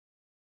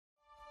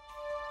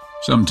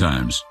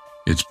Sometimes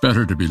it's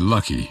better to be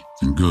lucky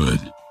than good.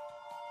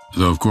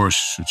 Though, of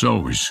course, it's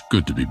always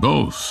good to be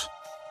both.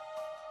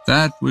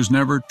 That was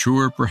never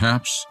truer,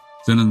 perhaps,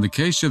 than in the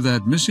case of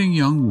that missing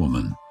young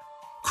woman,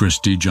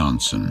 Kristi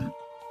Johnson.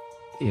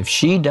 If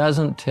she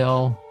doesn't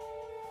tell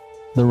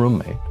the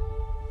roommate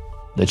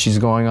that she's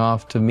going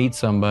off to meet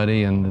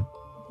somebody and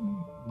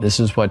this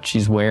is what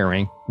she's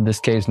wearing, this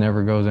case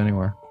never goes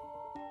anywhere.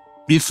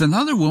 If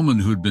another woman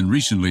who'd been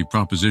recently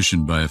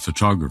propositioned by a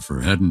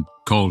photographer hadn't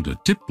called a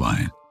tip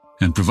line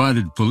and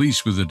provided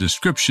police with a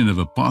description of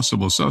a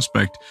possible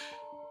suspect,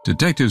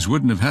 detectives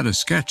wouldn't have had a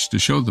sketch to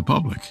show the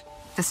public.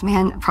 This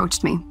man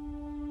approached me,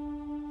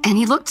 and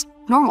he looked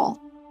normal.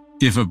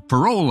 If a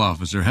parole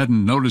officer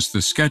hadn't noticed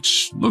the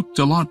sketch looked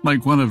a lot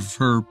like one of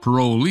her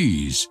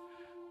parolees,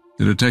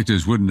 the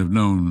detectives wouldn't have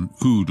known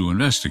who to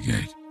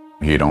investigate.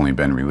 He had only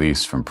been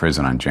released from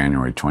prison on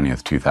January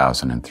 20th,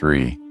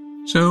 2003.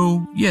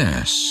 So,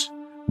 yes,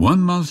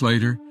 1 month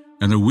later,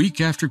 and a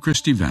week after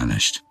Kristi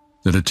vanished,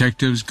 the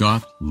detectives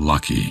got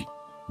lucky.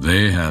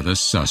 They had a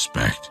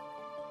suspect.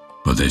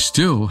 But they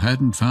still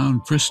hadn't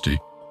found Kristi.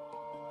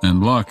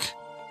 And luck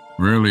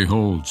rarely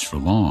holds for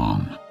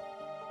long.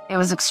 It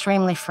was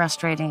extremely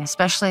frustrating,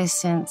 especially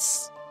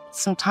since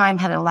some time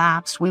had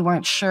elapsed. We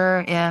weren't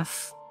sure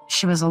if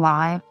she was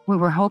alive. We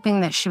were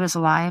hoping that she was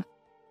alive.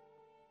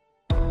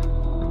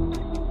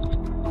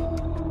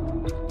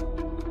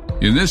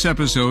 In this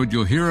episode,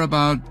 you'll hear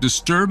about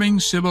disturbing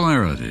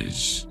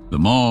similarities, the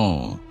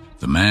mall,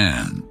 the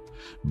man,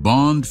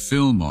 Bond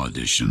film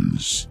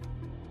auditions,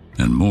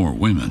 and more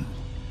women.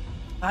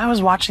 I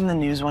was watching the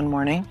news one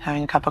morning,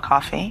 having a cup of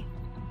coffee,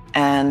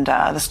 and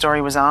the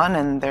story was on,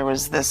 and there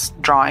was this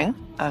drawing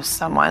of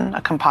someone,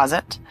 a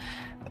composite,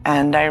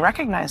 and I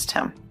recognized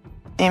him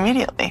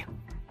immediately.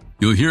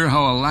 You'll hear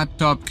how a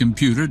laptop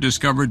computer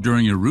discovered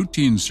during a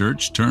routine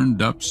search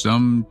turned up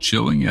some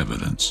chilling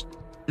evidence.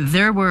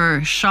 There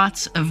were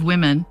shots of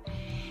women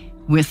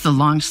with the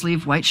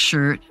long-sleeve white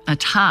shirt, a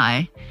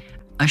tie,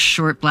 a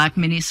short black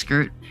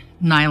miniskirt,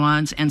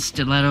 nylons, and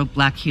stiletto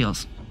black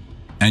heels.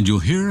 And you'll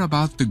hear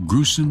about the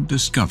gruesome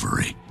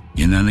discovery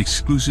in an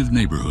exclusive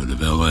neighborhood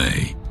of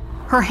L.A.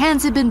 Her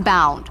hands had been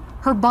bound,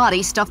 her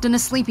body stuffed in a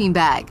sleeping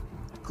bag.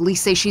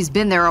 Police say she's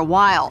been there a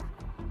while.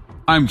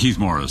 I'm Keith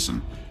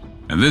Morrison,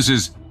 and this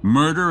is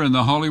Murder in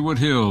the Hollywood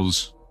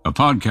Hills, a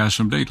podcast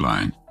from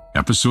Dateline,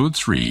 Episode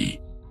 3.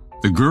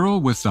 The Girl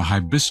with the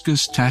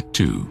Hibiscus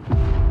Tattoo.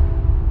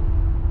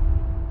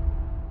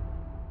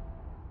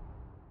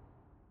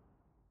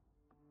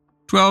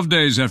 "12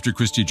 days after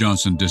Kristi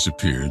Johnson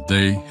disappeared,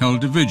 they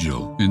held a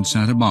vigil in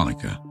Santa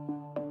Monica.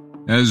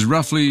 As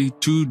roughly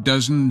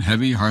 24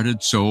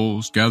 heavy-hearted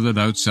souls gathered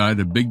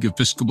outside a big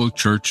Episcopal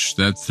church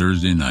that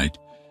Thursday night,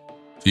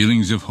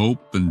 feelings of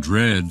hope and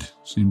dread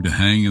seemed to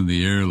hang in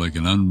the air like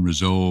an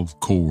unresolved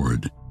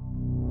chord.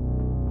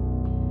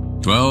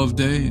 12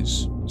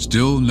 days.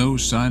 Still no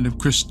sign of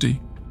Kristi.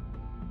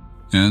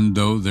 And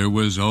though there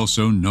was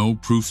also no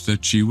proof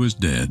that she was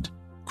dead,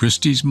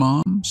 Kristi's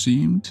mom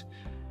seemed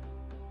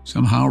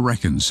somehow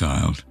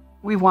reconciled.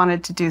 We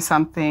wanted to do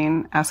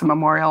something as a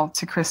memorial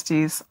to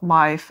Kristi's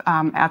life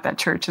at that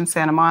church in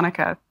Santa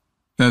Monica.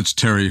 That's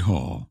Terry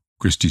Hall,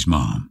 Kristi's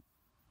mom.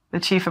 The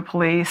chief of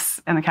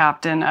police and the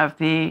captain of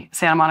the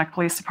Santa Monica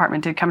Police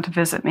Department did come to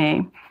visit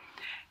me,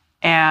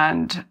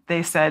 and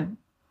they said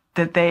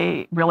that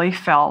they really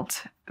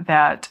felt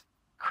that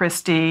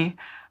Kristi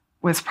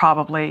was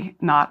probably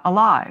not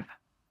alive.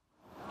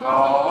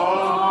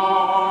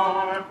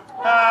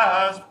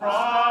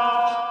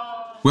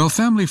 Well,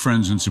 family,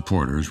 friends, and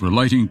supporters were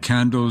lighting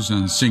candles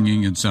and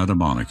singing in Santa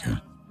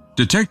Monica.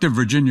 Detective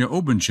Virginia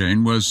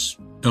Obenchain was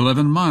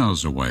 11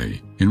 miles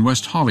away in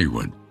West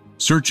Hollywood,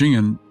 searching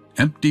an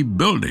empty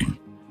building,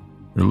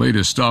 her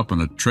latest stop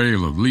on a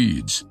trail of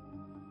leads.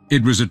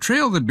 It was a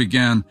trail that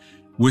began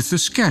with the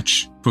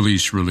sketch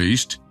police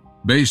released,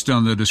 based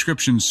on the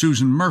description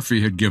Susan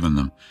Murphy had given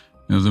them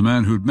of the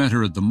man who'd met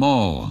her at the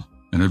mall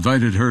and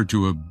invited her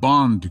to a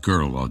Bond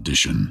girl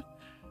audition.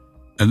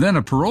 And then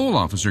a parole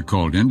officer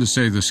called in to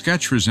say the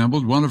sketch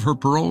resembled one of her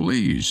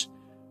parolees.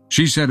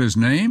 She said his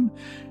name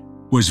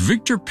was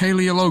Victor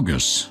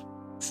Paleologus,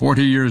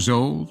 40 years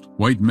old,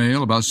 white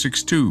male, about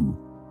 6'2".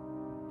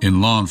 In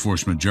law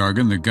enforcement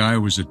jargon, the guy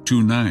was a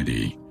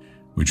 290,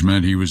 which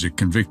meant he was a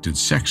convicted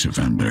sex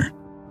offender.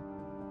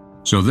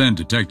 So then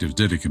detectives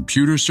did a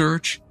computer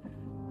search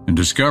and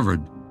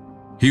discovered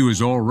he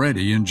was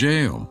already in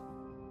jail.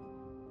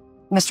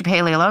 Mr.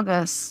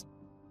 Paleologus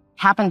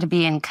happened to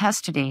be in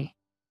custody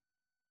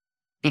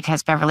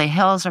because Beverly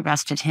Hills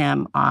arrested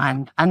him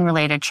on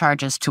unrelated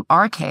charges to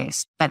our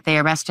case, but they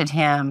arrested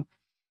him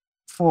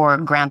for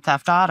grand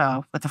theft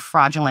auto with a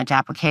fraudulent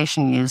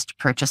application used to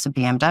purchase a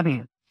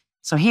BMW.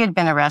 So he had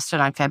been arrested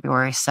on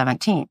February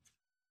 17th,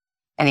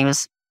 and he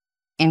was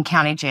in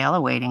county jail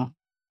awaiting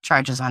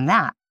charges on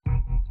that.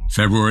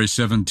 February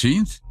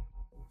 17th?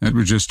 That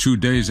was just 2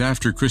 days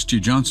after Kristi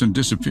Johnson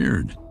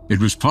disappeared. It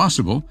was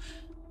possible,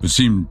 but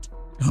seemed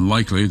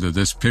unlikely that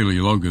this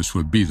Paleologus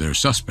would be their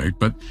suspect,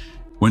 but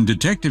when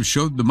detectives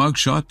showed the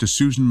mugshot to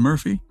Susan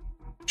Murphy,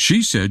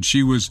 She said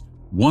she was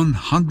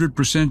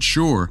 100%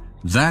 sure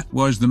that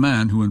was the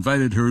man who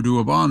invited her to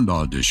a Bond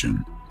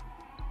audition.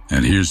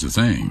 And here's the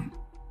thing.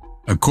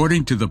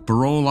 According to the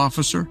parole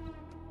officer,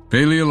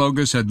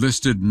 Paleologos had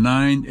listed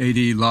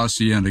 980 La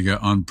Cienega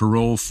on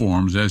parole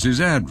forms as his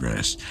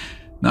address.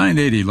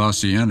 980 La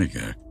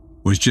Cienega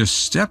was just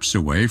steps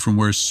away from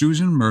where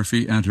Susan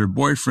Murphy and her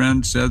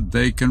boyfriend said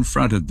they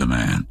confronted the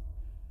man.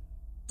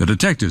 The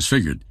detectives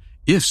figured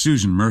if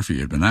Susan Murphy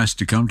had been asked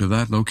to come to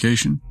that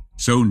location,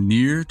 so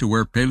near to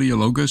where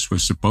Paleologos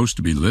was supposed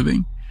to be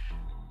living,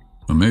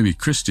 well, maybe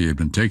Kristi had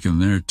been taken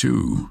there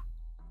too.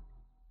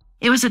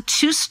 It was a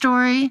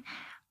 2-story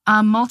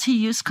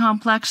multi-use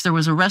complex. There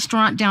was a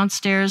restaurant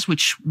downstairs,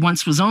 which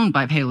once was owned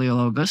by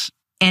Paleologos,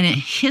 and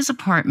his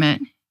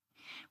apartment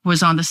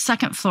was on the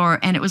 2nd floor,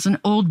 and it was an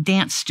old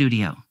dance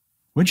studio.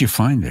 What'd you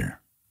find there?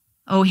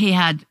 Oh, he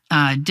had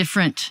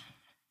different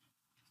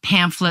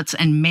pamphlets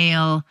and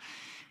mail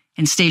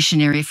and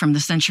stationery from the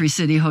Century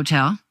City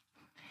Hotel.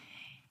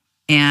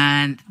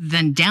 And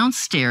then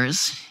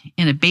downstairs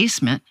in a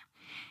basement,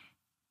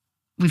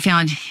 we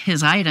found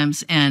his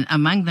items, and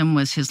among them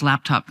was his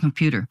laptop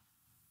computer.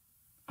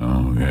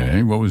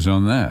 Okay, what was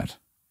on that?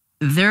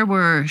 There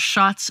were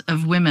shots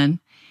of women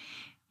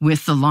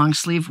with the long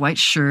sleeve white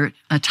shirt,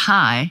 a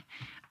tie,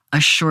 a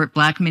short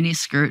black mini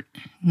skirt,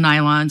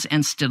 nylons,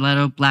 and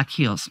stiletto black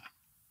heels.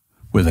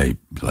 Were they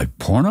like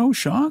porno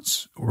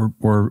shots or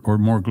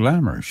more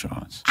glamour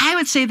shots? I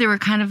would say they were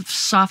kind of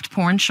soft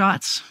porn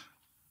shots.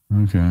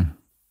 Okay.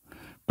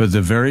 But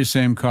the very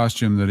same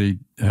costume that he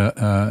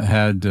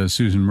had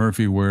Susan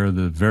Murphy wear,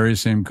 the very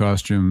same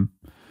costume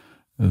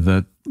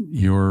that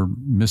your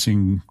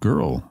missing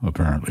girl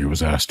apparently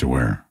was asked to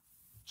wear.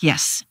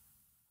 Yes.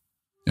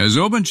 As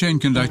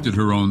Obenchain conducted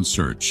her own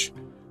search,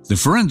 the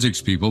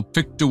forensics people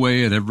picked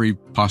away at every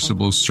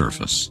possible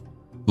surface,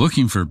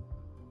 looking for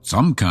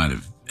some kind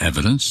of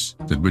evidence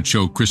that would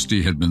show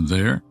Kristi had been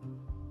there.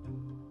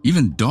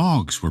 Even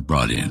dogs were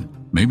brought in.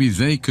 Maybe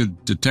they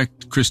could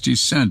detect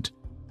Kristi's scent.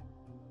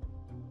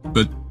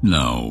 But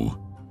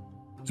no,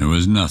 there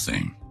was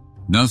nothing.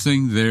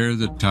 Nothing there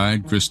that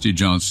tied Kristi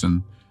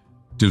Johnson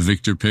to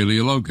Victor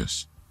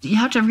Paleologos. You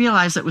have to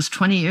realize that was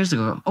 20 years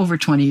ago, over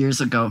 20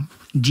 years ago.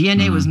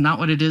 DNA was not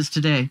what it is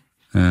today.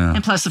 Yeah.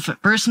 And plus, if a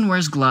person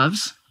wears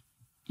gloves,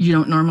 you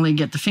don't normally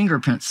get the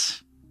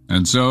fingerprints.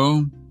 And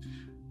so,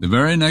 the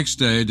very next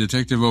day,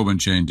 Detective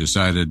Obenchain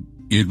decided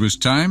it was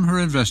time her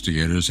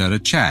investigators had a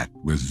chat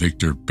with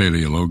Victor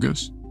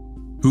Paleologos,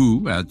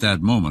 who, at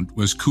that moment,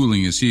 was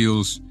cooling his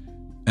heels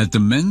at the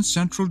Men's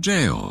Central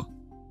Jail.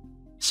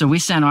 So we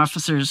sent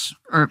officers,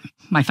 or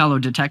my fellow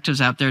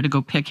detectives out there, to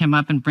go pick him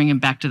up and bring him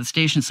back to the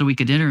station so we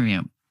could interview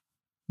him.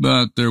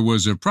 But there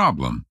was a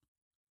problem.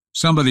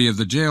 Somebody at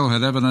the jail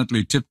had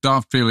evidently tipped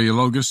off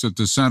Paleologos that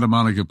the Santa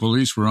Monica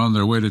police were on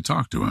their way to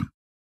talk to him.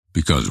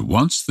 Because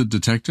once the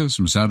detectives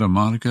from Santa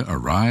Monica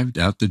arrived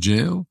at the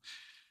jail,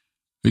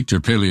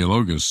 Victor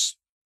Paleologos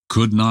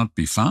could not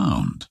be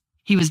found.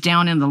 He was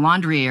down in the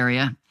laundry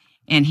area,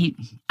 and he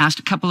asked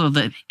a couple of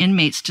the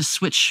inmates to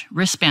switch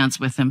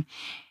wristbands with him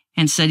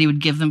and said he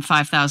would give them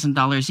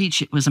 $5,000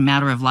 each. It was a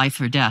matter of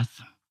life or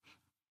death.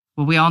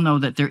 Well, we all know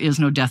that there is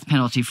no death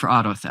penalty for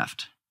auto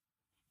theft.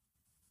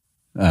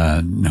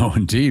 No,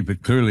 indeed,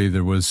 but clearly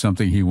there was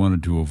something he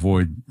wanted to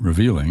avoid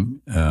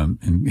revealing,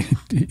 and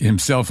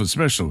himself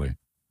especially.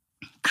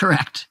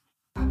 Correct.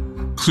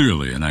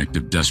 Clearly an act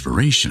of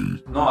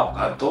desperation. One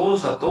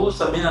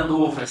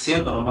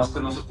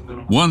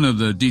of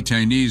the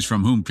detainees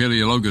from whom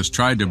Paleologos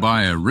tried to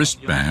buy a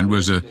wristband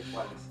was a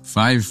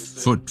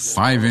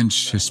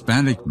 5'5"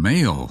 Hispanic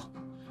male.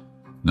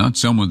 Not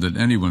someone that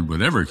anyone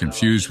would ever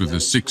confuse with a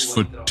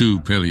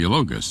 6'2"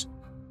 Paleologos.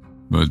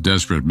 But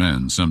desperate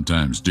men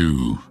sometimes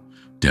do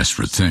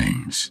desperate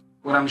things.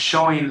 What I'm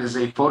showing is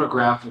a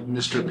photograph of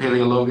Mr.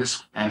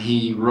 Paleologos, and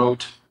he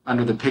wrote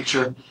under the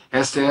picture,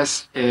 "Este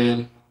es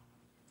el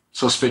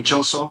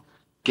sospechoso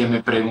que me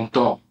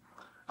preguntó,"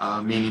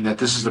 meaning that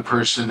this is the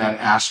person that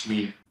asked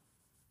me.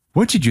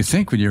 What did you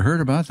think when you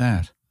heard about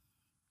that?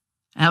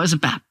 That was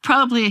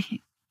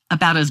probably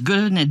about as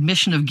good an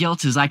admission of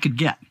guilt as I could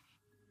get.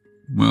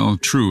 Well,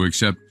 true,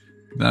 except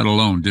that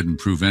alone didn't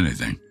prove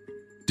anything.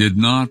 Did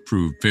not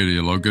prove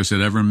Paleologos had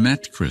ever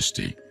met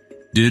Kristi.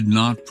 Did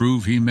not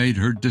prove he made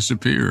her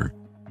disappear.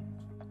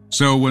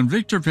 So when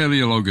Victor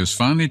Paleologos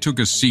finally took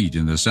a seat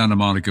in the Santa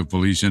Monica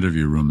police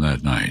interview room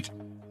that night,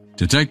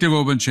 Detective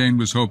Obenchain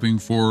was hoping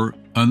for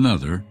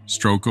another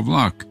stroke of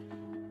luck.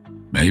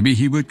 Maybe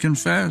he would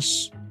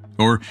confess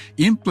or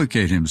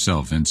implicate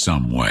himself in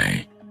some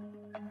way.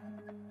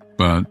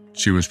 But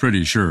she was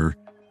pretty sure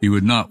he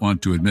would not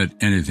want to admit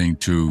anything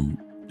to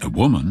a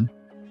woman.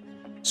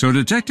 So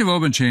Detective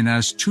Obenchain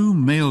asked 2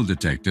 male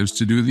detectives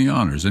to do the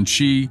honors, and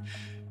she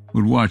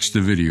would watch the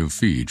video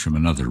feed from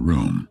another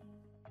room.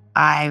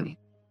 I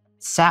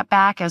sat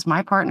back as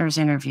my partners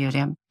interviewed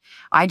him.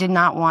 I did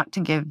not want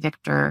to give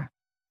Victor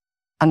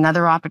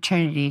another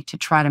opportunity to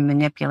try to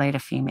manipulate a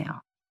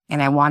female.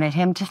 And I wanted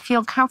him to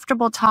feel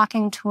comfortable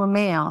talking to a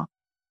male.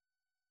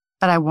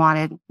 But I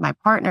wanted my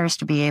partners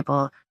to be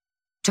able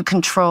to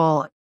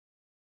control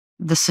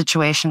the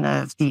situation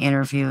of the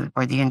interview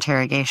or the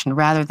interrogation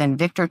rather than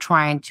Victor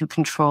trying to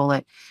control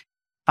it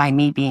by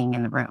me being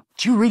in the room.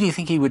 Do you really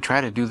think he would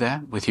try to do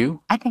that with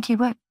you? I think he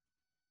would.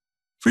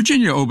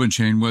 Virginia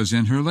Obenchain was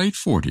in her late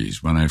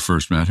 40s when I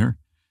first met her,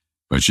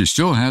 but she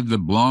still had the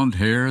blonde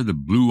hair, the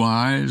blue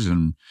eyes,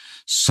 and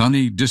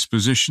sunny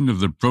disposition of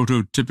the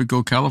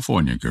prototypical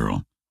California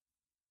girl.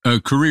 A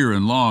career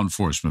in law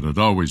enforcement had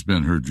always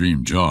been her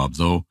dream job,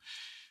 though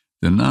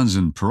the nuns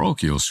in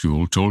parochial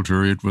school told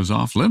her it was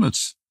off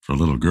limits for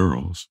little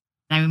girls.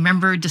 I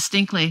remember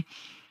distinctly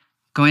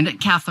going to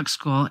Catholic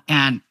school,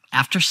 and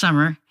after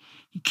summer,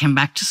 he came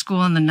back to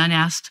school, and the nun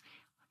asked,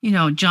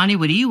 Johnny,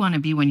 what do you want to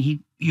be when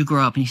you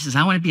grow up? And he says,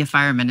 I want to be a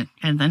fireman.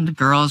 And then the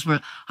girls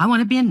were, I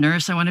want to be a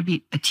nurse. I want to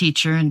be a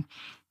teacher. And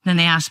then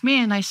they asked me,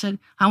 and I said,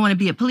 I want to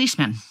be a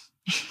policeman.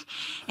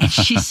 And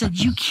she said,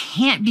 you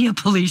can't be a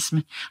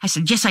policeman. I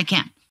said, yes, I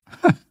can.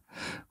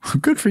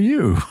 Good for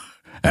you.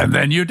 And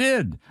then you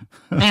did.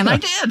 And I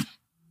did.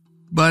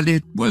 But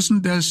it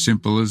wasn't as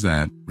simple as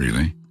that,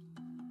 really.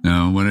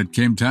 Now, when it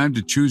came time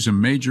to choose a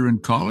major in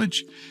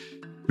college,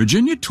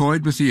 Virginia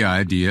toyed with the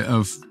idea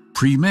of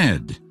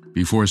pre-med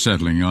before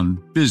settling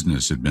on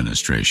business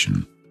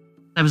administration.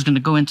 I was going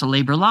to go into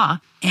labor law.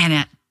 And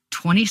at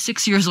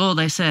 26 years old,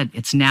 I said,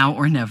 it's now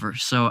or never.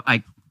 So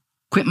I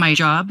quit my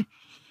job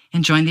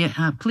and joined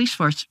the police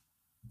force.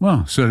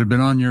 Well, so it had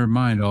been on your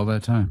mind all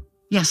that time?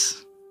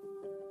 Yes.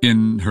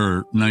 In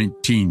her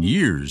 19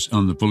 years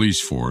on the police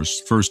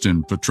force, first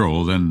in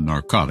patrol, then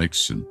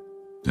narcotics, and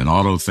then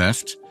auto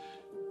theft,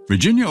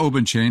 Virginia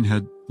Obenchain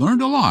had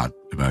learned a lot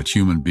about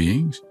human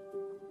beings.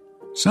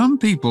 Some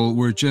people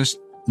were just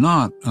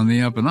not on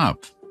the up and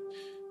up,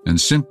 and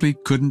simply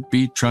couldn't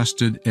be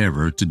trusted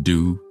ever to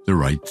do the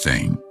right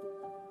thing.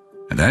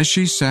 And as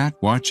she sat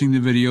watching the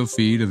video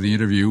feed of the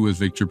interview with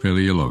Victor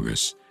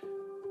Paleologos,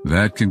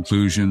 that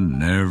conclusion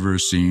never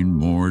seemed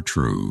more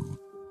true.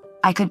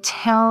 I could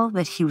tell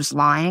that he was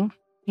lying.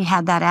 He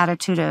had that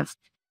attitude of,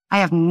 I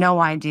have no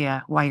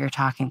idea why you're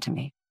talking to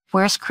me.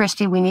 Where's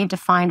Kristi? We need to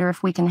find her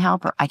if we can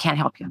help her. I can't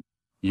help you.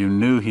 You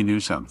knew he knew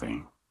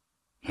something,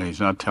 and he's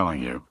not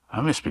telling you.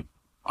 That must be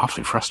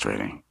awfully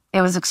frustrating.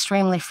 It was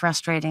extremely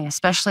frustrating,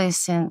 especially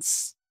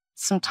since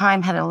some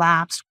time had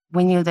elapsed.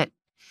 We knew that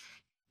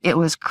it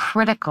was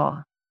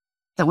critical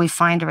that we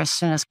find her as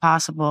soon as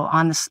possible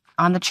on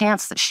the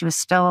chance that she was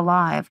still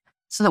alive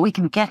so that we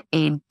can get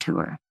aid to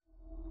her.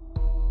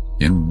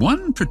 In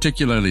one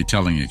particularly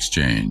telling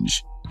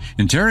exchange,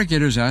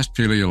 interrogators asked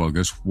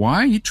Paleologos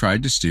why he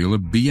tried to steal a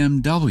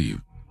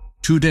BMW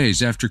 2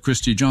 days after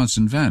Kristi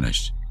Johnson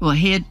vanished. Well,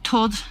 he had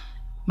told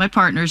my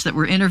partners that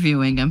were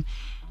interviewing him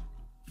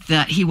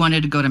that he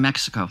wanted to go to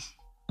Mexico.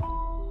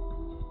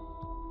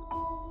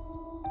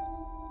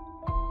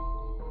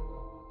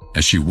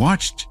 As she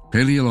watched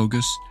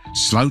Paleologos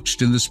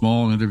slouched in the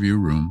small interview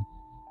room,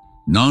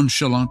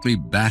 nonchalantly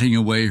batting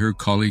away her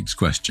colleagues'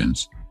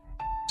 questions,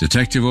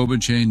 Detective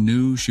Obenchain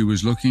knew she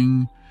was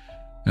looking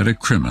at a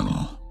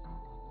criminal.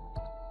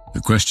 The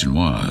question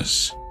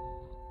was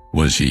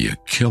he a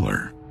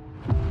killer?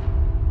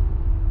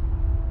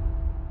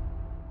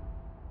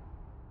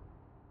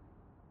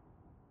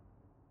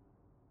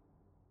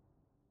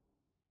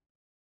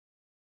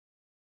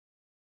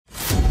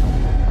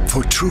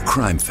 For true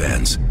crime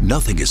fans,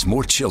 nothing is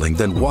more chilling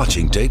than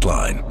watching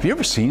Dateline. Have you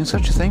ever seen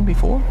such a thing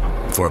before?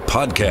 For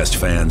podcast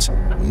fans,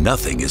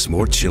 nothing is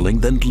more chilling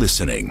than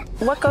listening.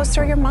 What goes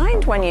through your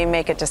mind when you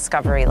make a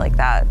discovery like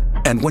that?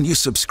 And when you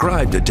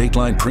subscribe to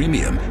Dateline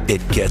Premium,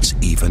 it gets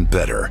even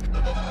better.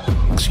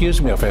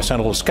 Excuse me if I sound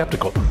a little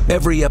skeptical.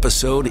 Every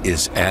episode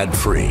is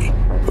ad-free.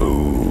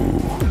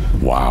 Ooh,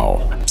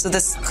 wow. So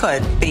this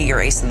could be your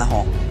ace in the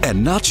hole.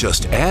 And not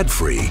just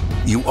ad-free,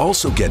 you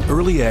also get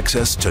early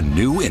access to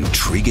new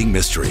intriguing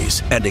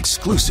mysteries and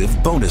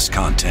exclusive bonus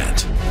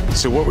content.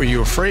 So what were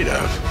you afraid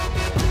of?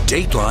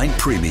 Dateline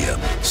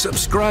Premium.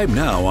 Subscribe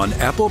now on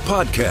Apple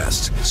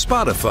Podcasts,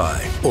 Spotify,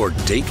 or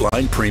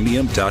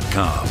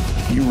DatelinePremium.com.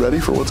 You ready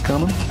for what's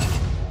coming?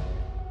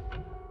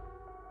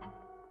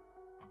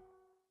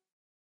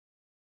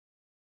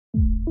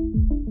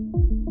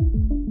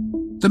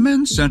 The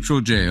Men's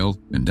Central Jail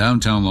in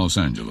downtown Los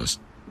Angeles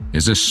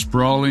is a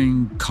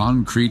sprawling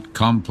concrete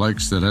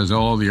complex that has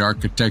all the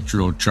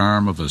architectural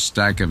charm of a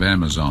stack of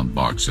Amazon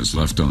boxes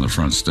left on the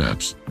front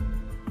steps.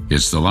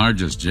 It's the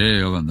largest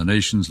jail in the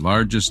nation's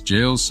largest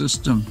jail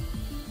system.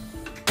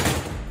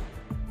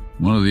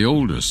 One of the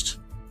oldest.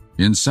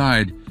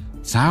 Inside,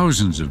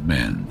 thousands of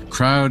men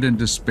crowd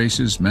into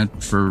spaces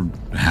meant for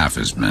half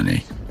as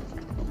many.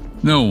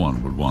 No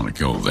one would want to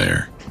go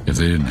there if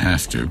they didn't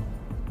have to.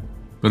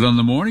 But on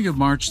the morning of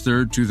March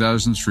 3rd,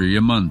 2003,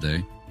 a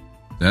Monday,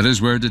 that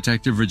is where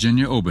Detective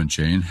Virginia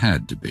Obenchain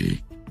had to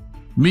be.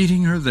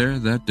 Meeting her there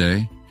that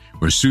day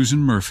were Susan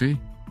Murphy,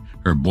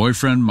 her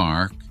boyfriend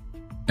Mark,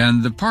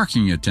 and the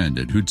parking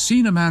attendant who'd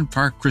seen a man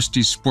park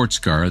Kristi's sports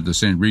car at the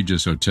St.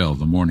 Regis Hotel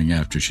the morning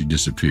after she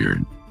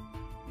disappeared.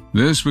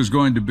 This was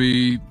going to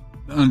be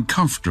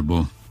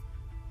uncomfortable.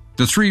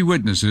 The three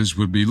witnesses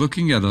would be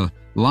looking at a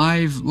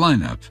live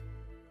lineup.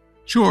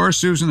 Sure,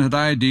 Susan had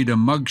ID'd a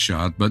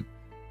mugshot, but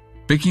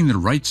picking the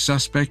right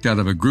suspect out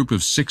of a group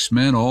of 6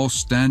 men all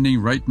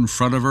standing right in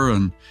front of her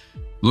and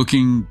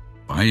looking,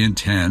 by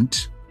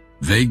intent,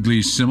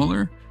 vaguely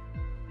similar,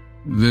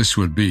 this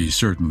would be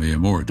certainly a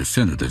more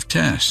definitive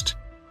test.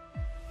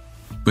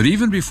 But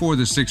even before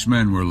the 6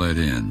 men were let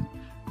in,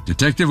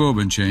 Detective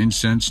Obenchain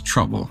sensed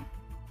trouble.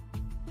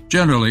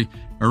 Generally,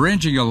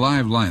 arranging a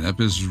live lineup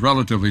is a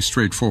relatively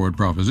straightforward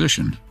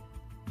proposition.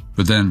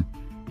 But then,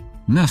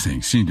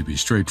 nothing seemed to be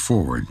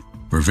straightforward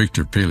where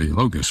Victor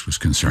Paleologos was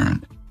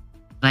concerned.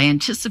 I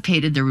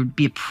anticipated there would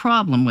be a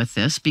problem with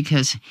this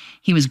because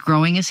he was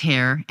growing his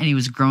hair and he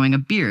was growing a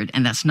beard,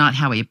 and that's not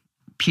how he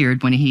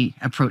appeared when he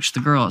approached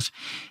the girls.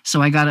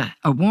 So I got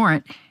a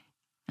warrant,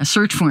 a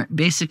search warrant,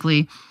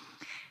 basically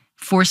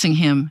forcing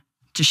him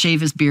to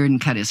shave his beard and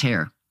cut his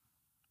hair.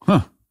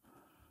 Huh.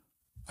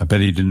 I bet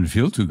he didn't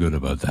feel too good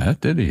about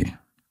that, did he?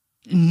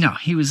 No,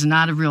 he was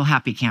not a real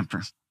happy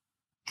camper.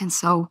 And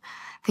so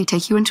they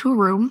take you into a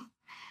room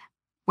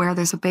where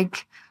there's a big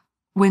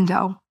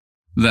window.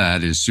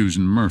 That is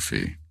Susan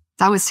Murphy.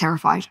 I was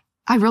terrified.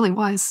 I really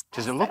was.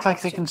 Does it look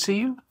like they can see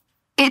you?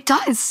 It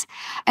does.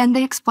 And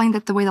they explained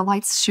that the way the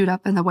lights shoot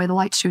up and the way the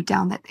lights shoot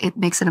down, that it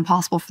makes it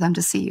impossible for them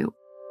to see you.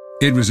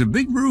 It was a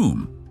big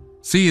room.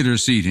 Theater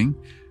seating.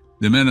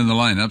 The men in the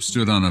lineup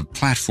stood on a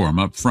platform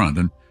up front,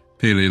 and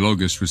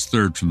Paleologos was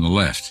third from the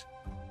left.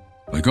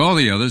 Like all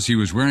the others, he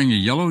was wearing a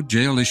yellow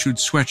jail-issued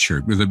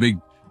sweatshirt with a big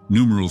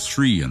numeral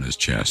 3 on his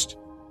chest.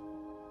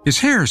 His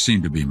hair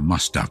seemed to be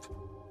mussed up,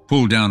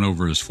 pulled down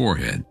over his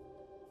forehead,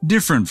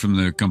 different from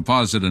the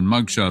composite and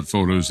mugshot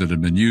photos that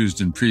had been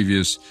used in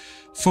previous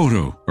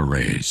photo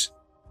arrays.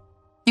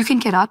 You can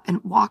get up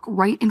and walk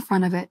right in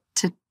front of it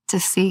to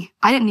see.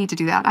 I didn't need to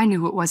do that. I knew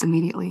who it was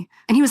immediately.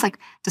 And he was like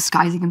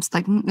disguising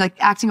himself, like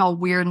acting all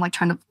weird and like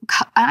trying to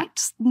cut. And I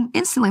just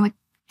instantly like,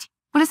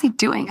 what is he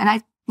doing? And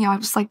I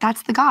was like,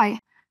 that's the guy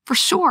for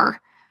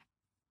sure.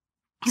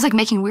 He's like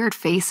making weird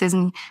faces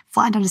and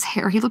flattened out his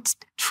hair. He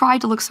tried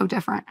to look so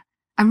different.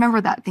 I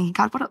remember that thinking,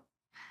 God,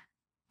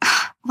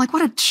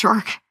 what a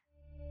jerk.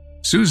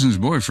 Susan's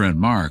boyfriend,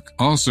 Mark,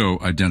 also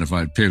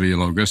identified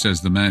Paleologos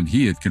as the man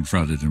he had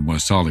confronted in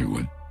West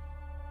Hollywood.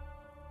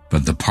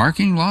 But the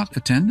parking lot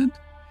attendant?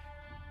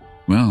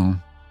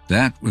 Well,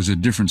 that was a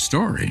different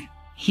story.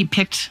 He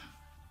picked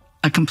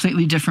a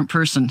completely different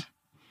person.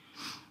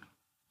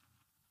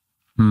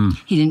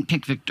 He didn't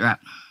pick Victor up.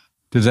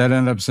 Did that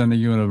end up sending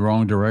you in the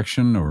wrong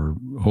direction or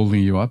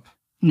holding you up?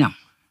 No.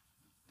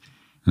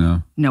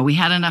 No? No, we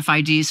had enough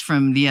IDs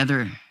from the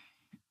other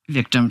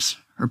victims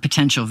or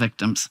potential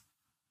victims.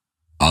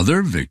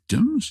 Other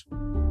victims?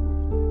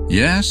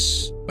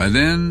 Yes, by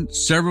then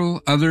several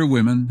other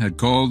women had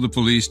called the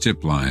police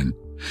tip line.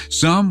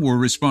 Some were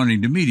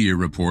responding to media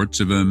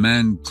reports of a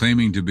man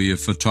claiming to be a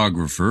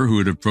photographer who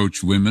had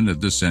approached women at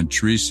the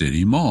Century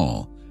City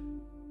Mall.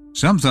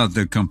 Some thought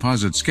the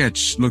composite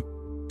sketch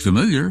looked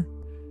familiar,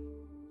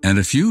 and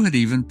a few had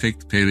even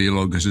picked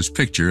Paleologos'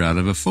 picture out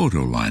of a photo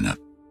lineup.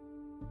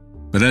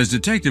 But as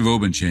Detective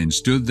Obenchain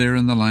stood there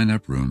in the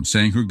lineup room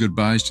saying her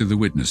goodbyes to the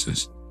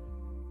witnesses,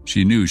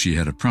 she knew she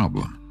had a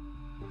problem.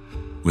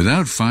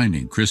 Without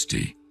finding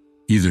Kristi,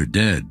 either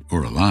dead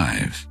or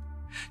alive,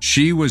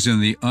 she was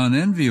in the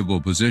unenviable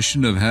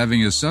position of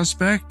having a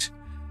suspect,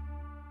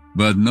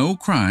 but no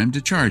crime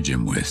to charge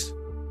him with.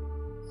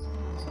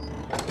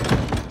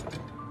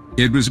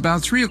 It was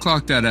about 3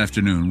 o'clock that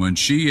afternoon when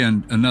she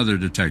and another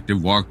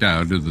detective walked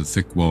out of the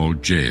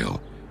thick-walled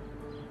jail.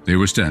 They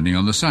were standing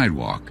on the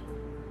sidewalk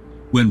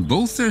when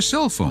both their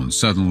cell phones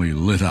suddenly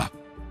lit up.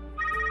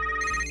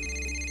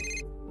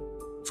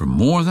 For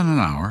more than an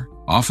hour,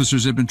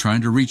 officers had been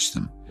trying to reach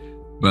them,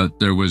 but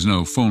there was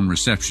no phone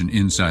reception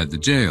inside the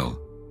jail.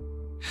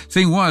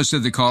 Thing was,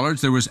 said the callers,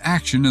 there was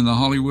action in the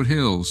Hollywood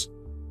Hills.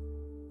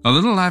 A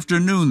little after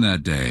noon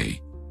that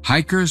day,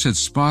 hikers had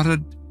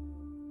spotted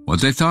what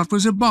they thought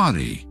was a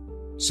body,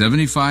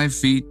 75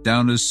 feet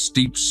down a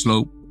steep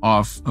slope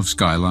off of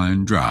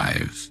Skyline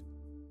Drive.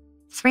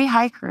 3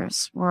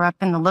 hikers were up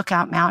in the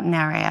Lookout Mountain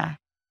area,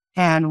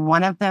 and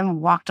one of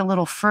them walked a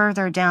little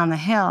further down the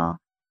hill,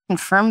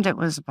 confirmed it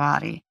was a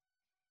body,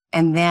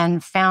 and then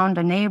found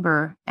a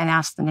neighbor and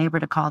asked the neighbor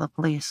to call the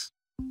police.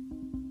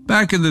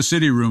 Back in the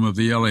city room of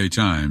the LA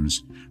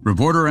Times,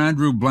 reporter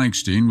Andrew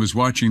Blankstein was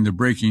watching the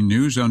breaking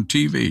news on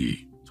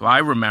TV. So I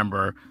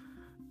remember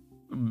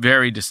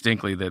very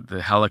distinctly that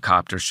the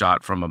helicopter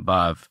shot from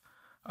above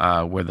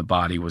where the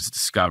body was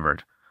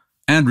discovered.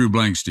 Andrew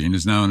Blankstein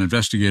is now an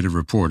investigative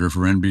reporter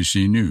for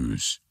NBC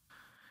News.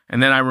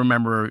 And then I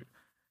remember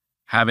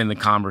having the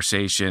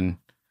conversation,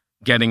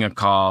 getting a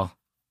call,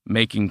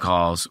 making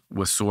calls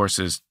with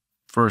sources,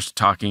 first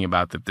talking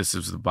about that this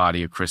is the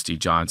body of Kristi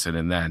Johnson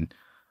and then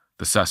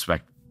the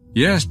suspect.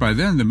 Yes, by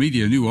then the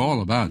media knew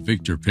all about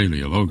Victor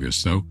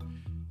Paleologos, though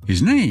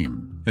his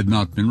name had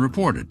not been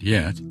reported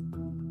yet.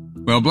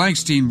 While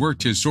Blankstein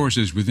worked his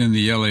sources within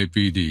the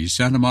LAPD,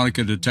 Santa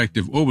Monica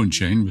detective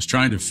Obenchain was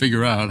trying to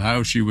figure out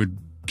how she would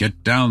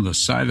get down the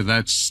side of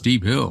that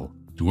steep hill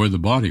to where the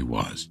body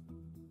was.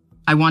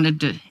 I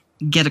wanted to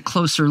get a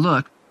closer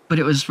look, but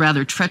it was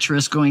rather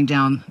treacherous going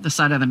down the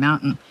side of the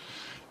mountain.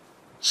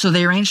 So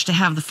they arranged to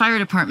have the fire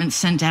department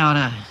send out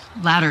a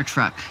ladder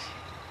truck,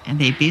 and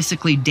they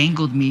basically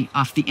dangled me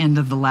off the end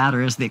of the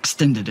ladder as they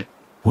extended it.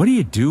 What do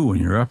you do when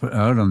you're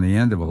out on the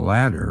end of a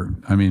ladder?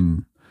 I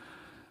mean,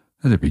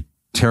 that'd be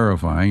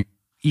terrifying.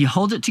 You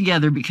hold it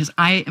together because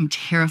I am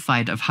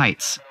terrified of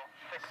heights.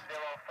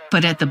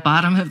 But at the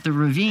bottom of the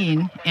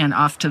ravine and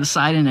off to the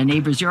side in a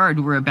neighbor's yard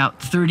were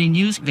about 30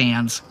 news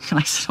vans. And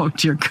I said, oh,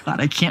 dear God,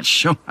 I can't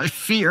show my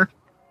fear.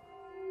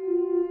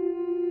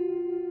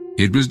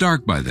 It was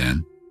dark by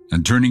then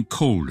and turning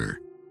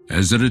colder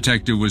as the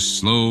detective was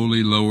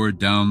slowly lowered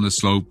down the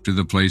slope to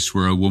the place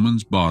where a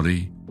woman's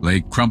body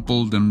lay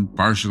crumpled and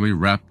partially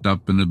wrapped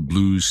up in a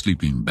blue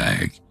sleeping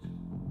bag.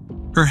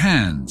 Her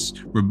hands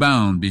were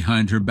bound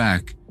behind her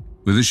back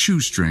with a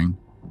shoestring.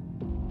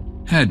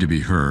 Had to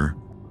be her.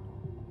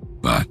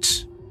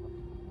 But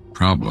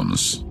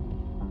problems.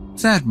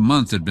 That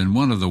month had been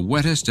one of the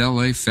wettest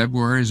L.A.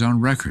 Februaries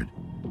on record.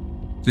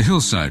 The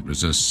hillside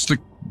was a slick,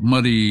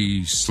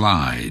 muddy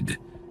slide,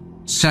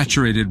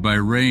 saturated by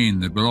rain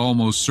that would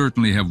almost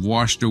certainly have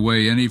washed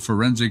away any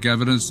forensic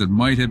evidence that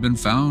might have been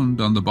found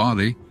on the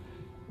body.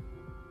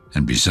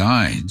 And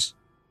besides,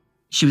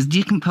 she was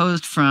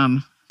decomposed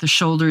from the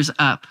shoulders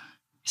up,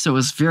 so it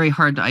was very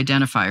hard to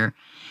identify her.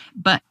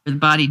 But the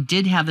body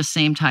did have the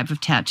same type of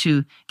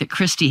tattoo that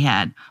Kristi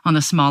had on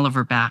the small of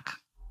her back.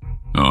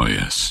 Oh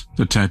yes,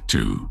 the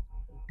tattoo.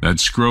 That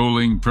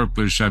scrolling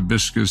purplish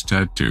hibiscus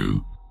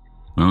tattoo.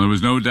 Well, there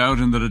was no doubt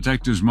in the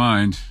detective's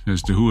mind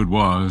as to who it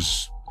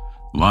was,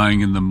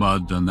 lying in the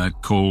mud on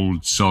that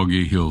cold,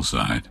 soggy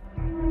hillside.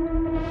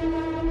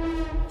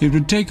 It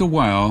would take a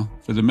while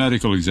for the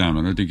medical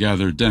examiner to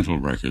gather dental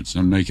records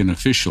and make an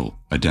official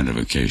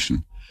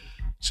identification.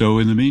 So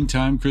in the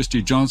meantime,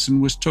 Kristi Johnson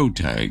was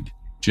toe-tagged,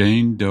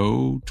 Jane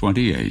Doe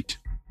 28.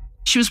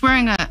 She was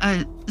wearing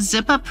a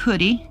zip-up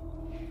hoodie,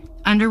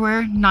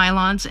 underwear,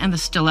 nylons, and the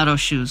stiletto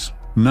shoes.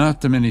 Not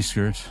the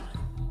miniskirt.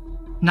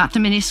 Not the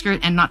miniskirt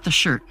and not the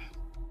shirt.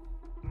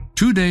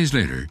 2 days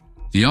later,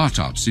 the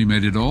autopsy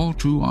made it all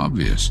too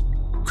obvious.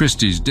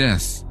 Kristi's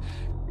death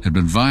had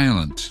been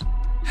violent.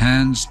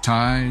 Hands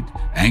tied,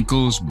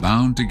 ankles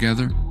bound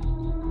together.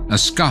 A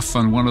scuff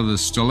on one of the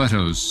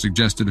stilettos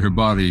suggested her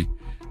body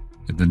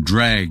had been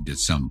dragged at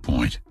some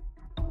point.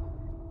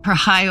 Her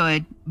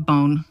hyoid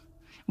bone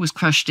was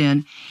crushed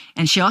in,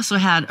 and she also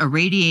had a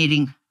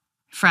radiating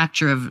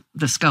fracture of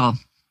the skull.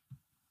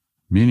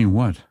 Meaning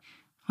what?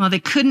 Well, they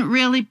couldn't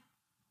really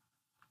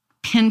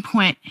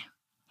pinpoint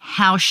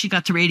how she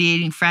got the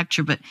radiating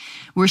fracture, but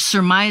we're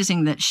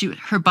surmising that she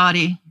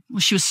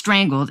was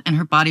strangled and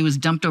her body was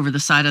dumped over the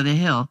side of the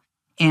hill.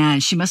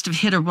 And she must have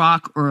hit a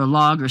rock or a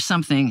log or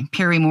something,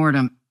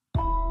 perimortem.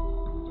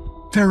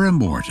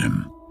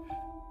 Perimortem.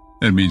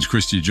 That means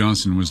Kristi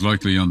Johnson was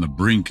likely on the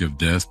brink of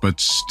death, but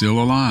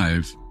still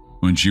alive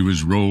when she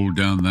was rolled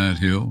down that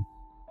hill.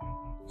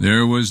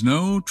 There was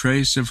no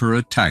trace of her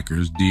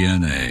attacker's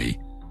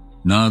DNA.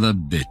 Not a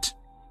bit.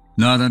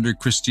 Not under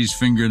Kristi's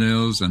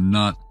fingernails and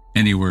not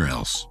anywhere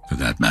else, for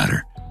that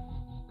matter.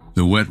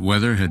 The wet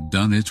weather had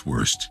done its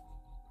worst.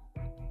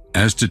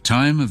 As to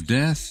time of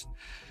death,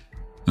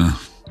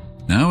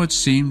 now it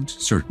seemed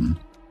certain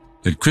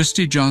that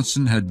Kristi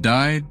Johnson had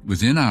died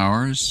within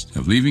hours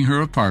of leaving her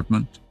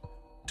apartment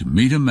to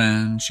meet a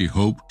man she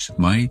hoped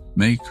might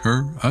make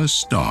her a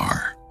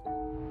star.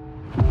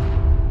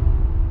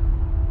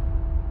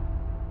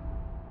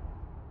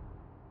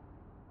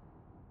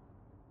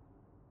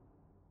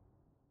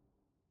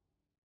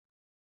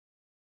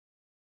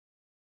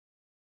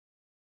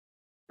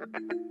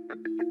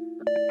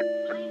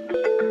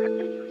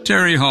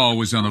 Terry Hall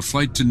was on a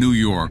flight to New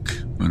York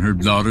when her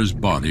daughter's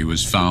body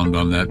was found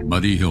on that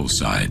muddy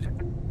hillside,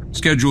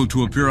 scheduled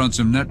to appear on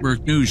some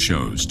network news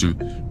shows to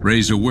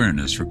raise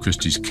awareness for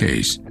Kristi's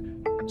case.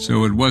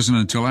 So it wasn't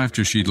until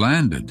after she'd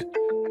landed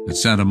that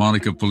Santa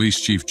Monica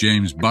Police Chief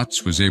James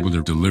Butts was able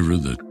to deliver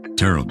the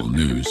terrible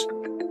news.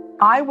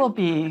 I will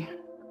be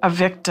a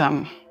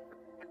victim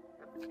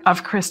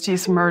of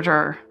Kristi's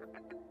murder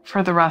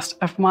for the rest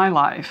of my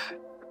life.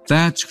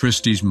 That's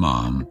Kristi's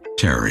mom,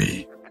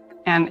 Terry.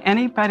 And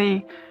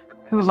anybody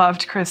who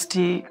loved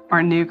Kristi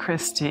or knew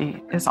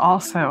Kristi is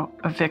also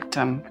a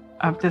victim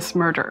of this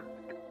murder.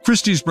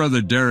 Kristi's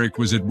brother Derek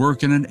was at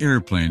work in an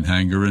airplane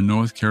hangar in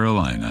North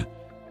Carolina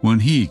when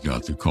he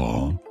got the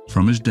call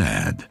from his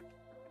dad.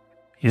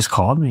 He just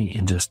called me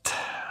and just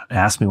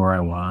asked me where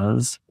I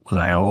was. Was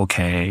I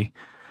okay?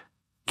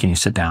 Can you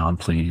sit down,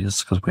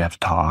 please? Because we have to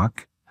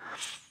talk.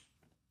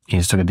 He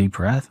just took a deep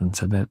breath and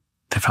said that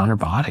they found her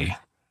body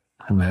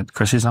and that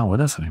Kristi's not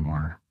with us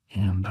anymore.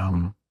 And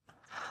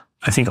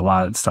I think a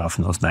lot of stuff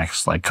in those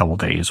next couple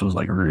days was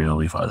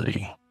really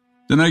fuzzy.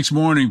 The next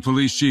morning,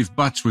 Police Chief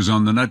Butts was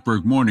on the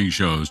network morning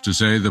shows to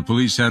say the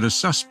police had a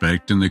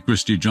suspect in the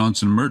Kristi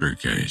Johnson murder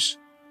case.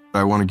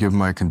 I want to give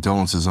my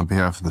condolences on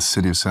behalf of the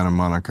city of Santa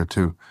Monica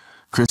to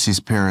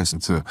Kristi's parents.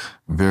 It's a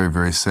very,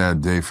 very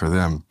sad day for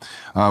them.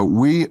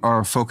 We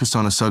are focused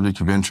on a subject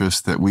of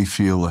interest that we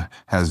feel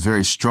has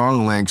very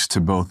strong links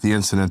to both the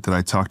incident that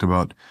I talked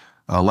about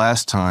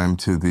last time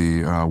to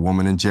the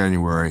woman in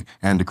January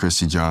and to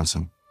Kristi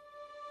Johnson.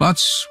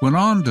 Butts went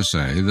on to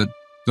say that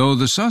though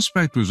the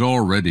suspect was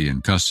already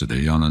in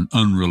custody on an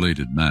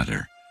unrelated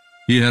matter,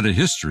 he had a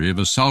history of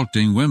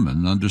assaulting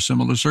women under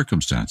similar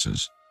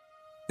circumstances.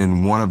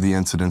 In one of the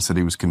incidents that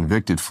he was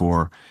convicted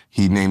for,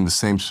 he named the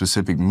same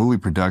specific movie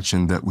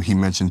production that he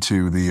mentioned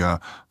to the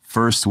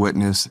first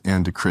witness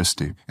and to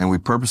Kristi. And we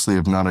purposely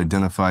have not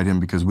identified him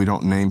because we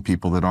don't name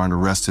people that aren't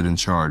arrested and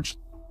charged.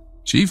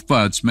 Chief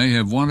Butts may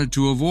have wanted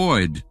to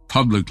avoid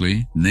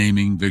publicly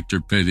naming Victor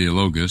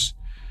Paleologos,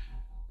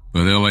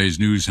 but LA's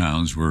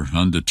newshounds were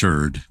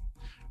undeterred.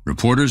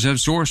 Reporters have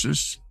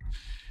sources,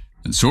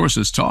 and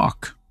sources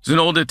talk. There's an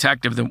old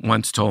detective that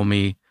once told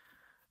me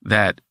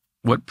that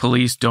what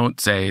police don't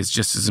say is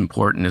just as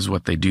important as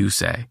what they do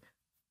say.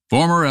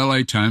 Former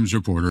LA Times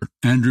reporter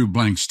Andrew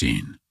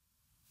Blankstein.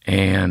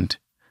 And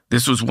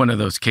this was one of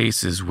those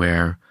cases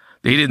where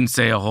they didn't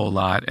say a whole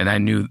lot, and I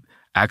knew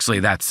actually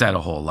that said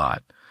a whole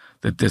lot,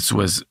 that this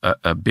was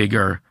a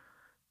bigger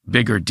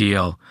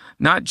deal,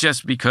 not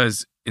just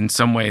because in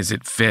some ways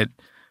it fit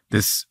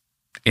this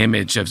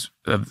image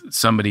of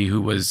somebody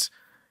who was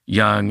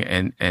young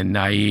and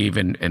naive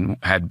and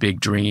had big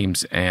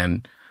dreams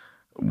and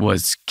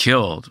was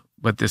killed,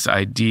 but this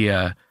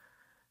idea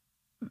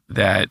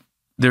that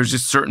there's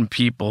just certain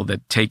people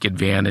that take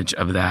advantage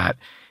of that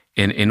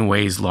in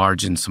ways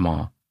large and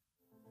small.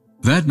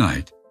 That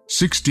night,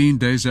 16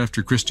 days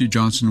after Kristi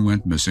Johnson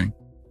went missing,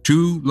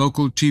 2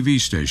 local TV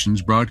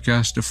stations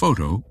broadcast a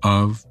photo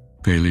of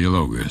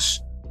Paleologos.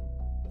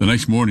 The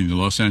next morning, the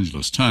Los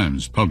Angeles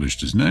Times published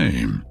his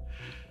name.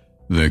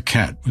 The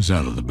cat was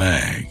out of the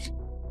bag.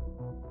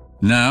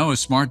 Now, a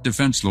smart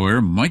defense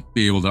lawyer might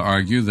be able to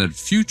argue that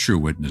future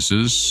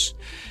witnesses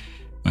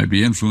might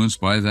be influenced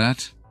by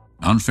that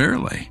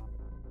unfairly.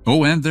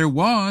 Oh, and there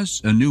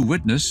was a new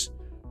witness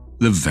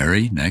the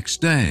very next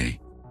day.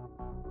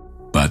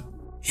 But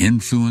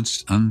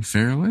influenced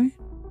unfairly?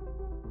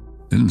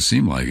 Didn't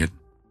seem like it.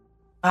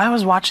 I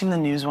was watching the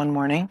news one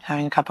morning,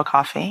 having a cup of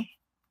coffee,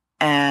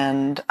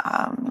 and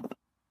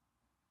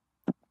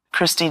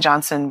Kristi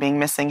Johnson being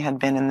missing had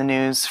been in the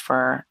news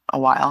for a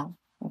while,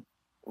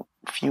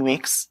 a few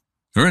weeks.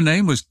 Her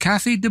name was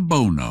Kathy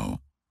DeBono.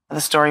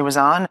 The story was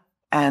on,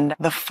 and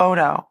the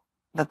photo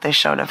that they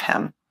showed of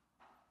him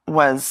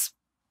was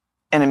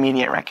an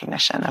immediate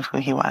recognition of who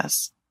he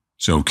was.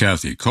 So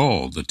Kathy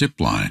called the tip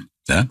line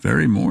that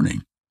very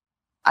morning.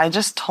 I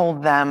just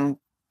told them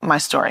my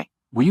story.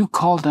 Were you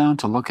called down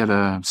to look at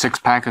a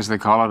six-pack, as they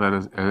call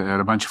it, at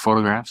a bunch of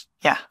photographs?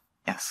 Yeah,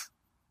 yes.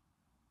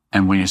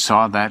 And when you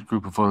saw that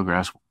group of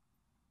photographs,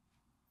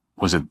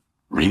 was it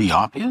really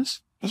obvious?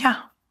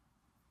 Yeah.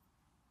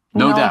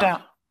 No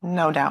doubt.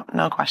 No doubt.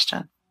 No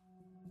question.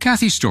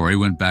 Kathy's story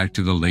went back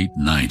to the late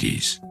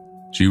 90s.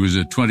 She was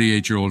a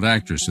 28-year-old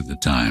actress at the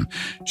time.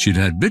 She'd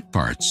had bit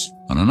parts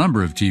on a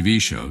number of TV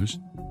shows,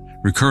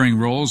 recurring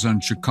roles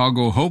on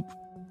Chicago Hope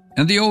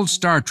and the old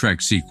Star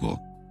Trek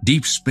sequel,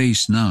 Deep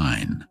Space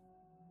Nine.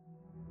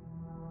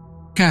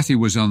 Kathy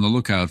was on the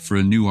lookout for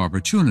a new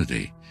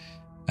opportunity,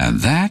 and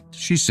that,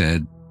 she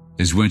said,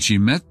 is when she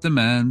met the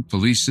man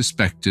police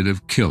suspected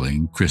of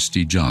killing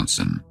Kristi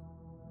Johnson.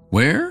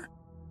 Where?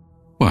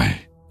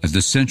 Why, at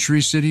the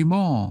Century City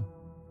Mall,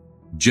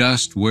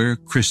 just where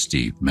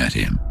Kristi met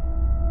him.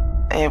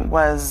 It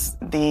was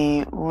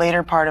the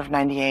later part of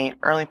 98,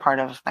 early part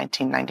of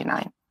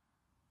 1999.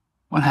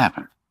 What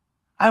happened?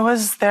 I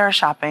was there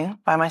shopping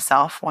by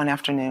myself one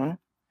afternoon,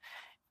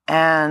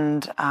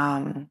 and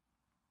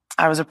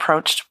I was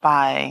approached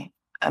by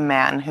a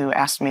man who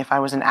asked me if I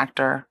was an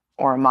actor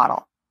or a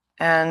model.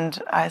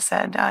 And I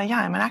said,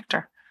 yeah, I'm an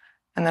actor.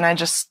 And then I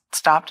just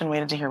stopped and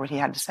waited to hear what he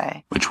had to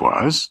say. Which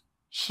was?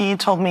 He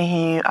told me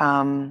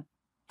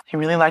he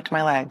really liked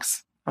my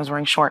legs. I was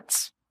wearing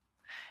shorts.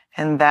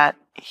 And that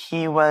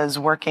he was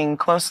working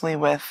closely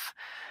with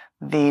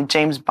the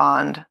James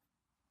Bond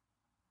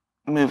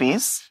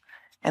movies,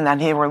 and that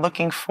they were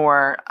looking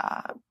for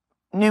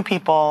new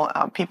people,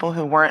 people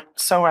who weren't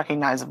so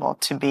recognizable,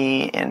 to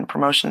be in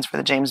promotions for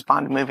the James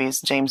Bond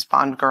movies, James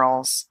Bond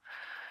girls,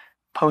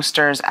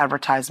 posters,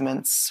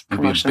 advertisements,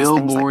 maybe promotions, a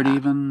billboard things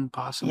like that. even,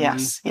 possibly?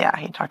 Yes, yeah,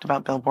 he talked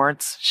about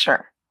billboards,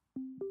 sure.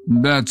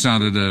 That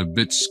sounded a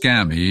bit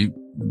scammy,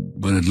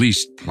 but at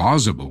least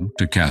plausible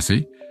to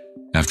Kathy.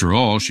 After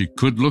all, she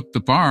could look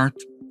the part,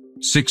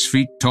 6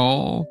 feet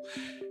tall,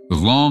 with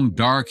long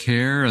dark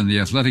hair and the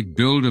athletic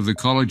build of the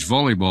college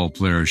volleyball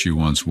player she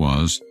once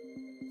was.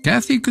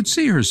 Kathy could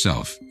see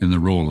herself in the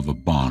role of a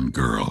Bond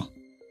girl.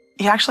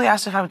 He actually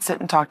asked if I would sit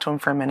and talk to him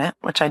for a minute,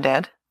 which I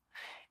did.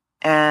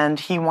 And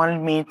he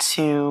wanted me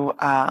to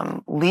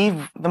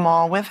leave the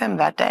mall with him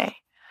that day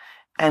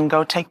and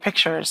go take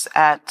pictures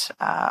at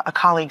a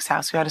colleague's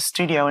house who had a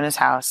studio in his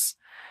house,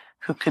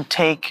 who could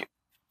take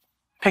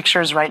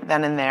pictures right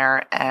then and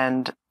there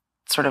and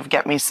sort of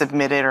get me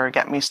submitted or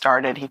get me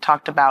started. He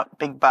talked about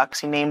big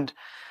bucks. He named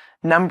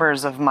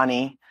numbers of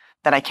money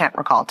that I can't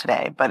recall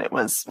today, but it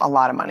was a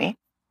lot of money.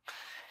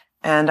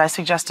 And I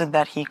suggested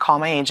that he call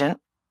my agent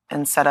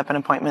and set up an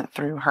appointment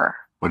through her.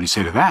 What did he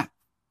say to that?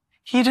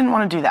 He didn't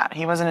want to do that.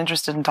 He wasn't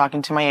interested in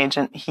talking to my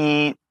agent.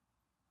 He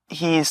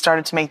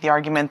started to make the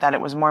argument that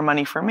it was more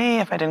money for me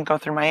if I didn't go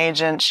through my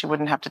agent. She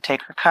wouldn't have to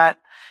take her cut.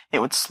 It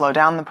would slow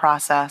down the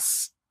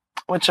process,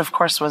 which of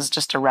course was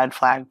just a red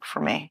flag for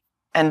me.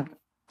 And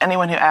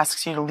anyone who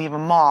asks you to leave a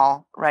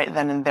mall right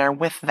then and there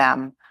with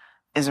them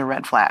is a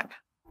red flag.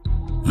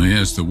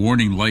 Yes, the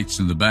warning lights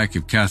in the back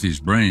of Kathy's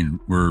brain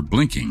were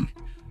blinking.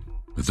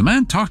 But the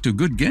man talked a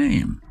good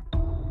game.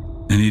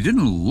 And he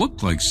didn't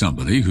look like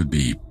somebody who'd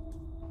be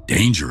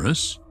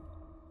dangerous.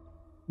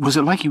 Was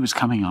it like he was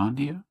coming on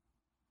to you?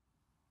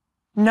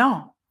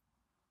 No,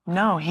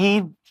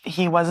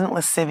 he wasn't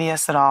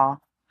lascivious at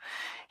all.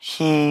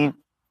 He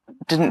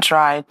didn't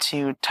try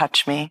to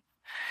touch me.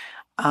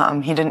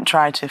 He didn't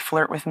try to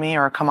flirt with me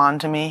or come on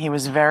to me. He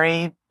was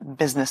very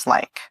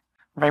businesslike,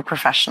 very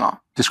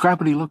professional. Describe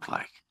what he looked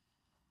like.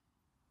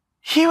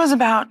 He was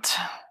about,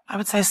 I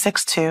would say,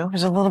 6'2". He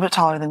was a little bit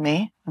taller than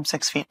me. I'm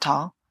 6 feet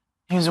tall.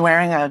 He was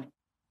wearing a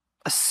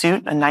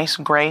suit, a nice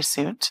gray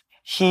suit.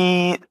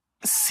 He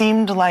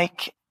seemed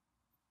like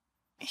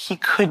he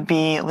could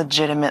be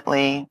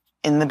legitimately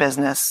in the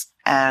business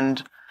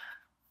and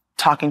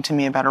talking to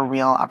me about a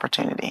real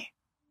opportunity.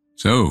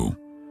 So,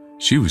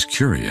 she was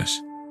curious.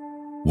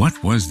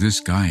 What was this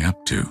guy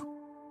up to?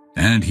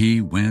 And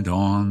he went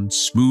on,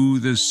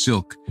 smooth as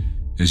silk,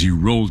 as he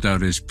rolled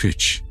out his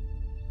pitch.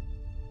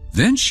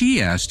 Then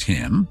she asked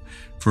him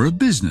for a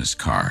business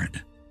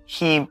card.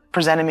 He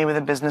presented me with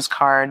a business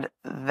card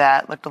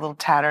that looked a little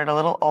tattered, a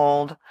little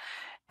old,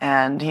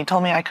 and he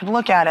told me I could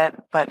look at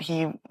it, but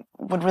he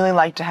would really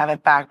like to have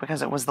it back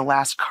because it was the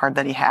last card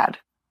that he had.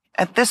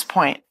 At this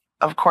point,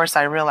 of course,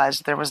 I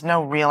realized there was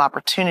no real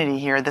opportunity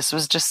here. This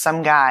was just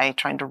some guy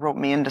trying to rope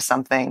me into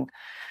something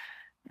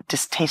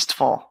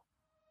distasteful.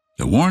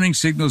 The warning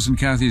signals in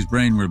Kathy's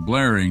brain were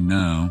blaring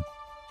now.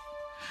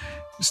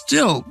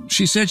 Still,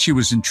 she said she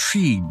was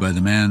intrigued by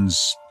the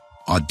man's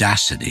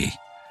audacity.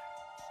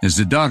 As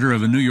the daughter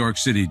of a New York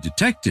City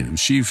detective,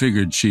 she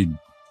figured she'd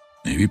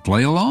maybe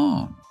play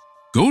along.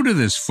 Go to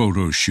this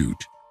photo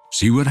shoot,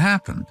 see what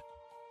happened.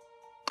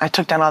 I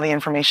took down all the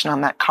information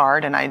on that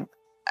card, and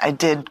I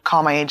did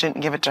call my agent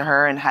and give it to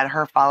her and had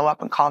her follow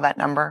up and call that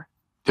number.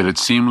 Did it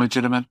seem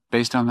legitimate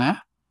based on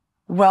that?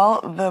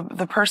 Well,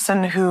 the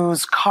person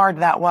whose card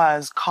that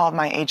was called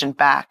my agent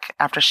back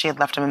after she had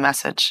left him a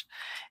message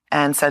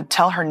and said,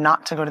 tell her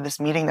not to go to this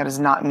meeting. That is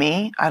not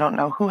me. I don't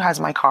know who has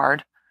my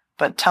card,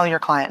 but tell your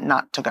client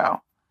not to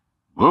go.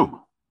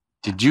 Whoa.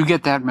 Did you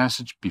get that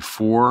message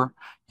before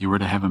you were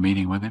to have a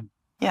meeting with him?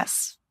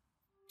 Yes.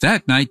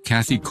 That night,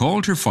 Kathy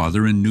called her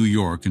father in New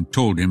York and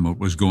told him what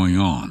was going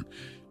on.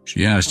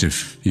 She asked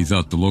if he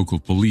thought the local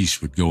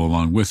police would go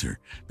along with her,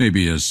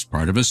 maybe as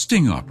part of a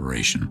sting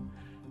operation.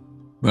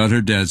 But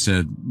her dad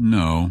said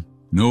no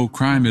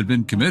crime had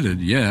been committed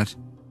yet.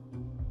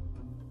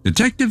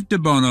 Detective De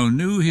Bono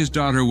knew his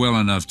daughter well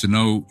enough to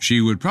know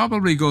she would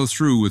probably go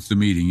through with the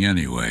meeting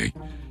anyway.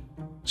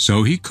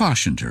 So he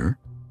cautioned her,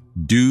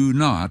 do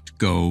not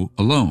go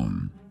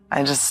alone.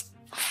 I just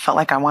felt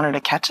like I wanted to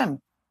catch him.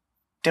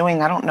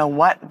 Doing I don't know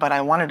what, but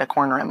I wanted to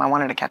corner him. I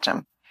wanted to catch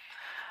him.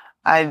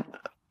 Isn't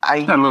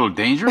that a little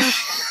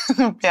dangerous?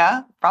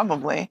 Yeah,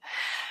 probably.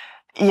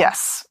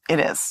 Yes, it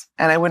is.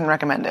 And I wouldn't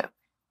recommend it.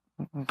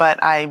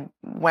 But I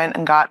went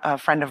and got a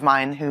friend of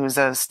mine who's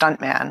a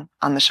stuntman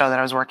on the show that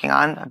I was working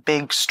on, a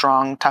big,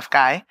 strong, tough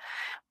guy.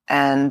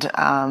 And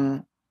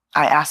I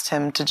asked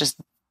him to just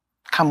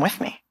come with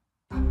me.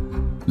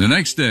 The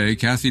next day,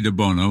 Kathy De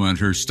Bono and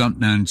her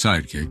stuntman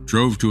sidekick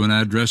drove to an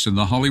address in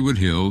the Hollywood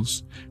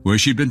Hills where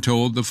she'd been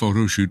told the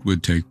photo shoot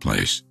would take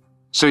place.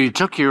 So you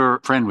took your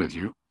friend with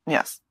you?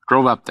 Yes.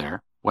 Drove up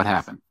there. What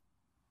happened?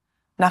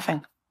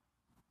 Nothing.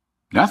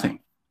 Nothing?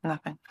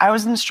 Nothing. I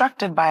was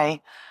instructed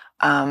by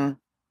him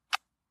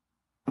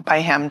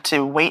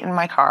to wait in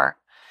my car,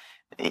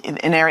 in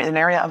an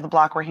area of the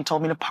block where he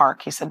told me to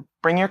park. He said,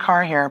 bring your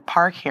car here,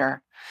 park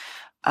here.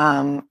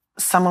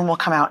 Someone will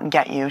come out and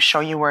get you,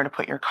 show you where to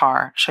put your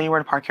car, show you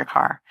where to park your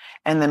car,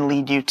 and then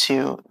lead you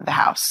to the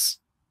house.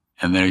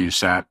 And there you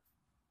sat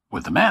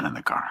with the man in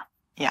the car?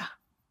 Yeah.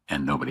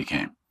 And nobody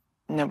came?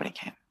 Nobody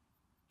came.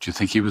 Do you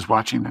think he was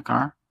watching the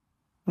car?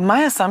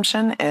 My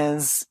assumption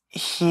is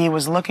he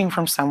was looking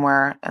from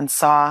somewhere and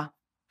saw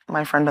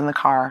my friend in the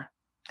car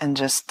and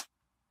just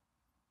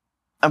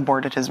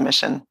aborted his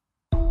mission.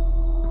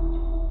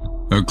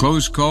 A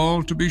close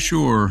call, to be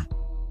sure.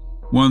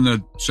 One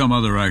that some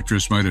other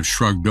actress might have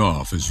shrugged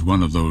off as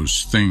one of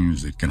those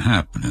things that can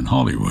happen in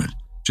Hollywood,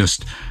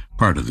 just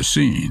part of the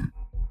scene.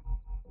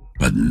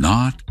 But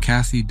not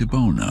Kathy De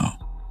Bono.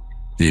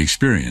 The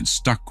experience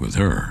stuck with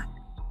her,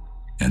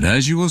 and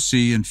as you will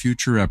see in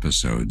future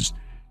episodes,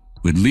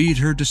 would lead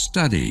her to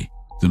study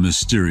the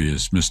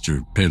mysterious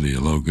Mr.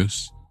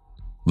 Paleologus,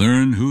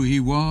 learn who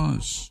he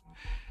was,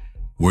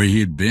 where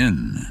he had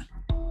been,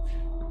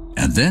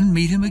 and then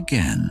meet him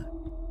again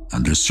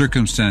under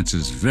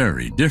circumstances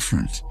very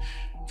different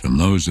from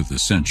those of the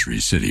Century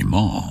City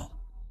Mall.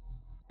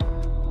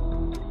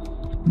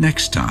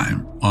 Next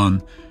time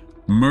on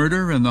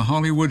Murder in the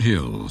Hollywood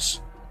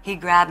Hills. He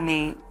grabbed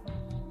me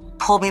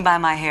pulled me by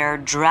my hair,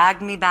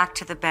 dragged me back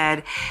to the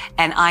bed,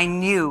 and I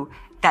knew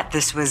that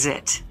this was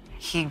it.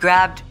 He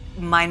grabbed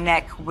my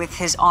neck with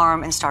his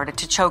arm and started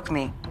to choke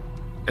me.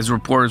 As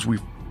reporters, we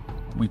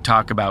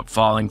talk about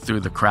falling through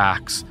the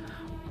cracks.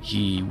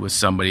 He was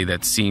somebody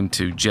that seemed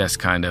to just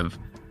kind of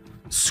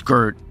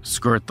skirt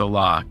the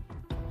law.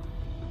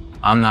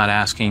 I'm not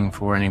asking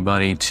for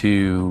anybody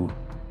to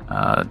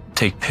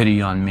take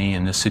pity on me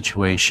in this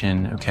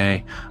situation,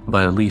 okay?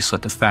 But at least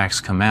let the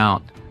facts come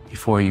out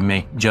before you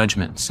make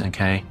judgments,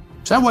 okay?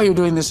 Is that why you're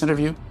doing this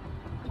interview?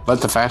 Let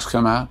the facts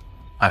come out?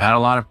 I've had a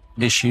lot of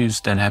issues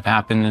that have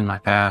happened in my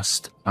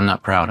past I'm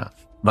not proud of.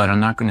 But I'm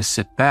not going to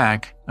sit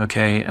back,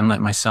 okay, and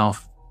let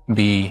myself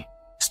be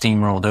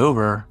steamrolled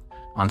over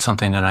on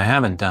something that I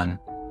haven't done.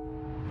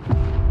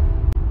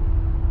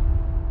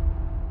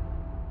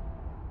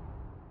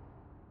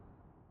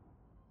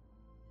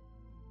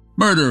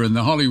 Murder in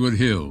the Hollywood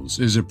Hills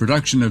is a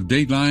production of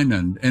Dateline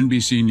and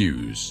NBC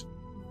News.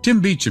 Tim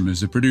Beecham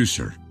is the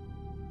producer.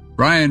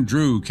 Brian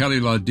Drew, Kelly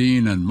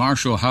Laudine, and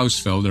Marshall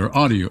Hausfeld are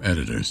audio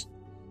editors.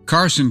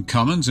 Carson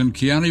Cummins and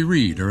Kiani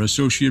Reed are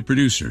associate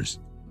producers.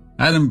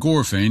 Adam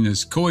Gorfain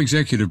is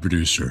co-executive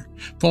producer.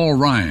 Paul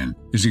Ryan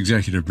is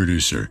executive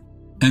producer.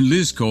 And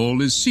Liz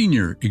Cole is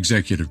senior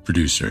executive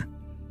producer.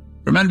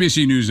 From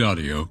NBC News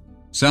Audio,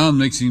 sound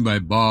mixing by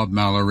Bob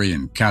Mallory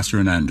and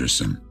Catherine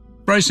Anderson.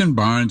 Bryson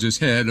Barnes is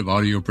head of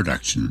audio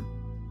production.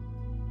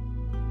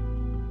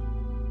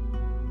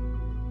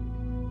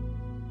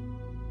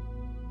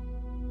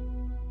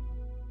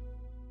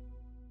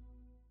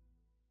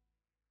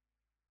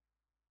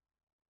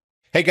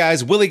 Hey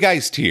guys, Willie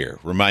Geist here,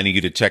 reminding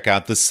you to check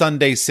out the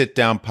Sunday Sit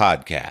Down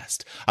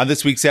podcast. On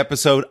this week's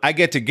episode, I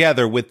get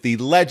together with the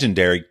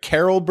legendary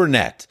Carol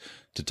Burnett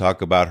to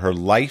talk about her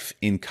life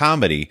in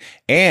comedy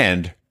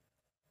and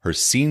her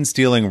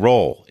scene-stealing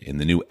role in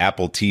the new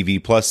Apple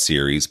TV Plus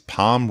series,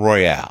 Palm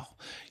Royale.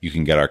 You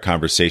can get our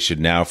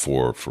conversation now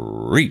for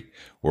free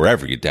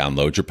wherever you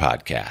download your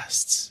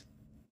podcasts.